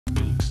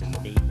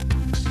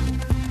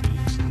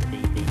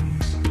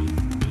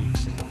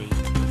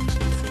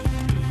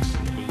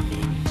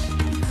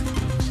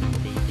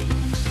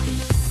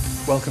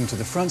Welcome to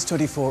the France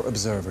 24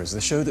 Observers,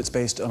 the show that's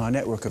based on our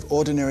network of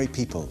ordinary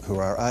people who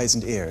are our eyes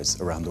and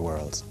ears around the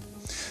world.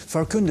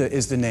 Farkhunda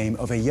is the name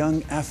of a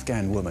young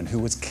Afghan woman who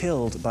was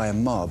killed by a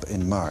mob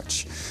in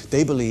March.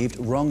 They believed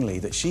wrongly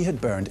that she had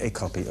burned a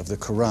copy of the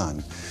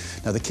Quran.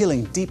 Now, the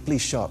killing deeply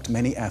shocked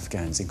many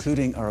Afghans,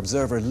 including our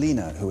observer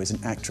Lina, who is an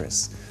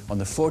actress. On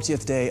the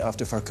 40th day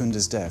after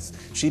Farkhunda's death,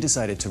 she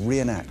decided to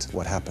reenact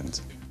what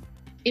happened.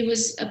 It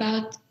was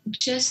about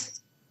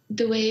just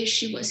the way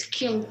she was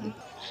killed.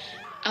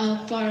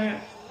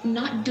 For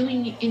not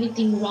doing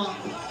anything wrong.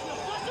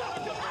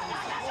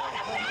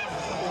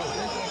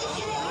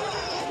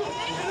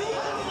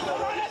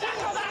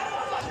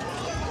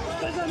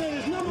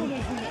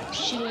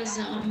 She was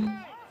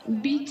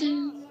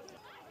beaten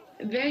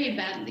very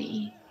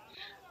badly.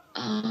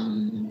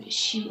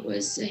 She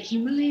was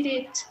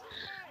humiliated.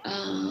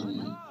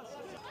 And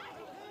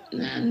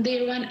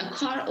they ran a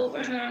car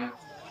over her.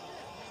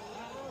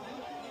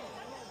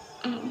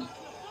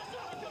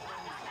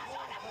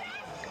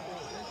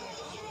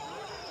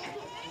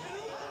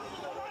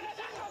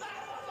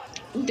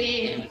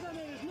 They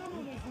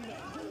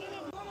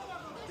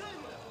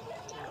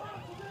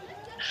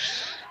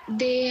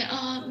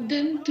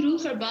then threw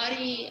her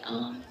body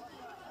on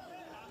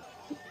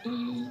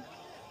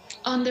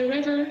the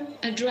river,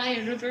 a dry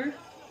river,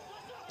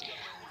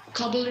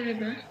 cobbled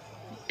river,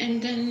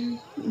 and then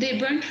they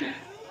burned her.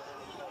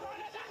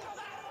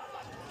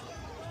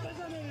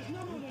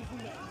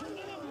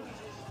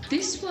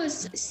 This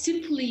was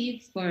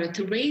simply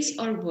to raise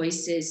our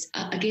voices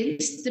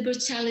against the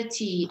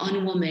brutality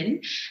on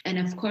women, and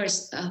of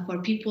course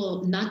for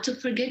people not to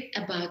forget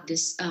about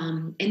this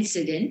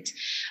incident.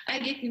 I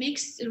get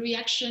mixed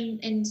reaction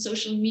in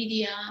social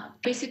media.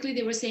 Basically,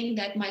 they were saying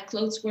that my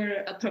clothes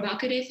were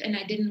provocative and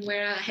I didn't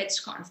wear a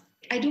headscarf.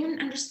 I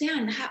don't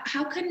understand.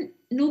 How can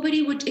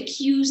nobody would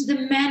accuse the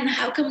men?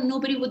 How come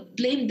nobody would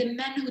blame the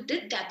men who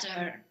did that to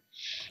her?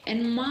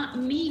 And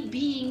me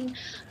being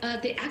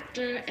the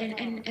actor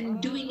and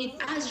doing it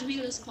as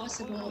real as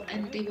possible,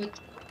 and they would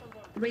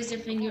raise their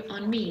finger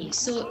on me.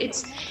 So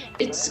it's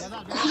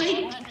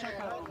quite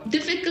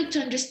difficult to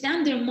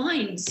understand their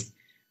minds.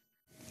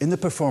 In the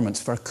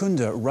performance,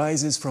 Farkhunda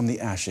rises from the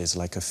ashes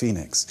like a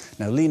phoenix.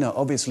 Now, Lina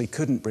obviously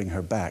couldn't bring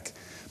her back,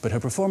 but her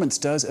performance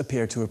does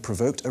appear to have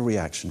provoked a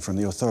reaction from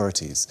the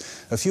authorities.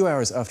 A few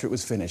hours after it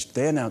was finished,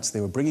 they announced they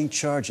were bringing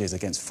charges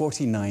against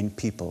 49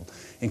 people,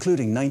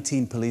 including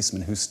 19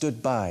 policemen who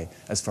stood by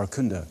as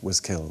Farkhunda was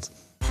killed.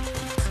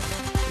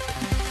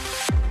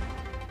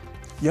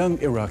 Young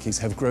Iraqis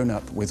have grown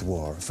up with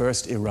war.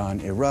 First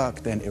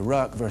Iran-Iraq, then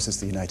Iraq versus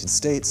the United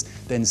States,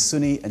 then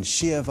Sunni and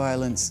Shia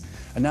violence,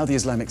 and now the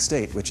Islamic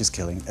State, which is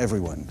killing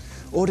everyone.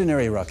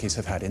 Ordinary Iraqis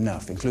have had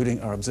enough, including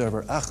our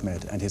observer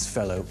Ahmed and his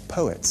fellow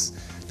poets.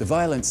 The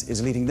violence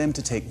is leading them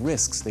to take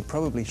risks they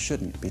probably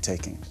shouldn't be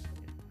taking.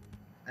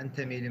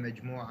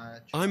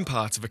 I'm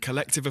part of a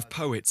collective of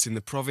poets in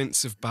the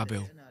province of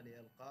Babil.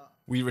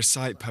 We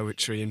recite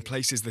poetry in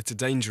places that are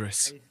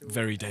dangerous,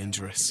 very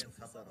dangerous.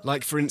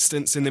 Like, for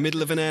instance, in the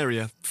middle of an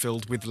area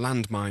filled with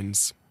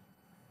landmines.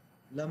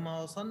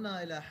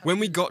 When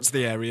we got to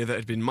the area that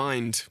had been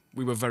mined,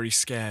 we were very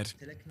scared.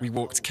 We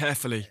walked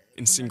carefully,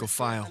 in single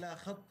file.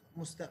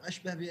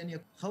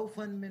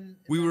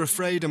 We were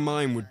afraid a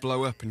mine would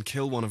blow up and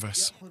kill one of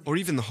us, or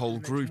even the whole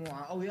group.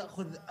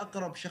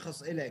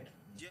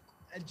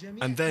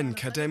 And then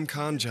Kadem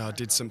Khanjar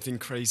did something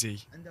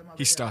crazy.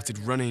 He started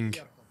running.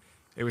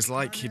 It was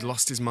like he'd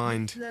lost his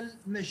mind.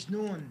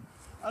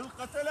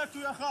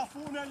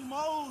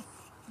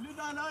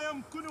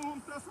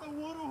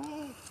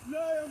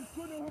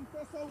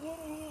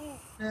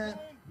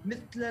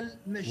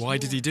 Why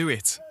did he do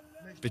it?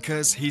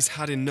 Because he's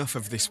had enough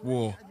of this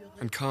war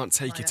and can't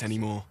take it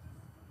anymore.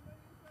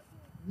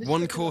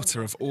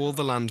 1/4 of all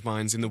the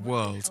landmines in the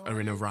world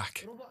are in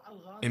Iraq.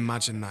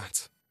 Imagine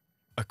that.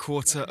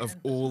 1/4 of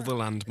all the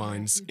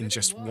landmines in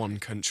just one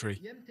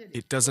country.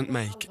 It doesn't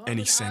make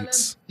any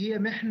sense.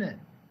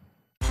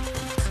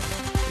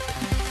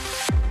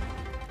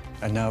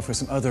 And now for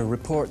some other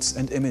reports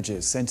and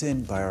images sent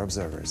in by our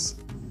observers.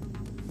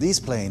 These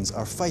planes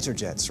are fighter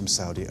jets from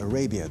Saudi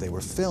Arabia. They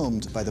were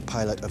filmed by the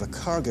pilot of a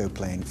cargo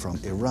plane from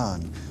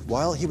Iran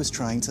while he was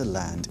trying to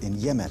land in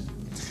Yemen.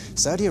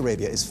 Saudi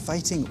Arabia is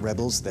fighting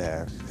rebels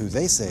there who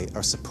they say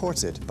are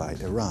supported by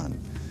Iran.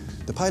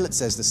 The pilot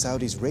says the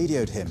Saudis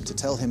radioed him to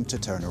tell him to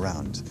turn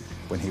around.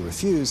 When he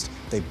refused,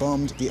 they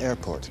bombed the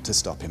airport to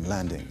stop him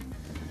landing.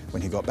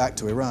 When he got back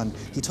to Iran,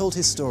 he told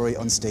his story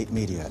on state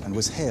media and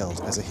was hailed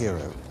as a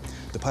hero.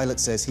 The pilot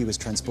says he was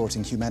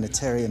transporting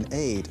humanitarian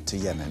aid to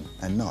Yemen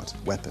and not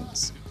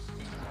weapons.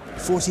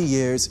 40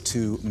 years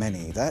too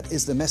many. That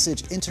is the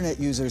message internet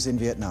users in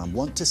Vietnam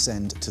want to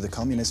send to the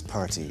Communist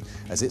Party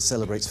as it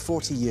celebrates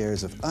 40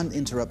 years of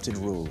uninterrupted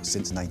rule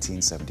since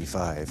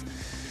 1975.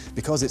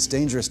 Because it's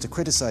dangerous to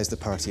criticize the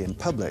party in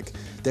public,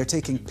 they're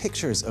taking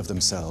pictures of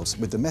themselves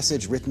with the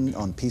message written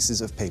on pieces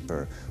of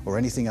paper or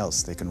anything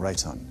else they can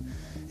write on.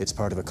 It's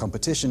part of a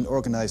competition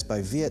organized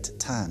by Viet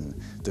Thanh,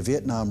 the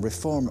Vietnam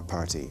Reform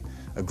Party,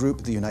 a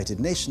group the United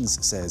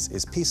Nations says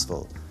is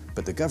peaceful,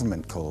 but the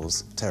government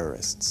calls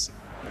terrorists.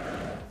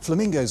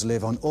 Flamingos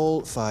live on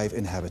all 5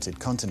 inhabited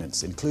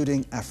continents,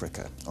 including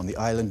Africa. On the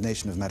island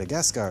nation of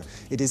Madagascar,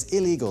 it is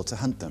illegal to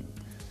hunt them.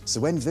 So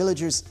when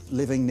villagers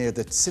living near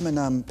the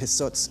Tsimanam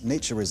Pisots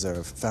Nature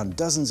Reserve found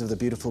dozens of the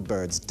beautiful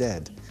birds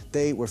dead,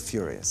 they were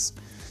furious.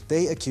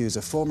 They accuse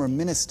a former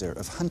minister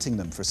of hunting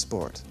them for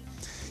sport.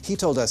 He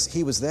told us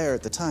he was there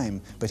at the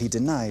time, but he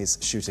denies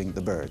shooting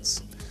the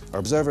birds. Our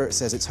observer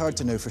says it's hard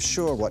to know for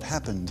sure what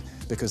happened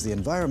because the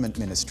Environment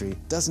Ministry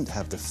doesn't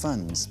have the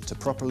funds to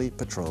properly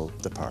patrol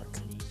the park.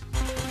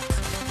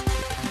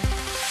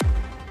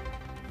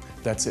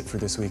 That's it for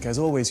this week. As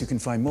always, you can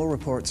find more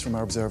reports from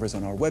our observers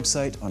on our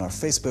website, on our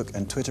Facebook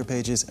and Twitter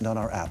pages, and on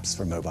our apps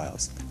for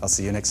mobiles. I'll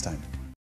see you next time.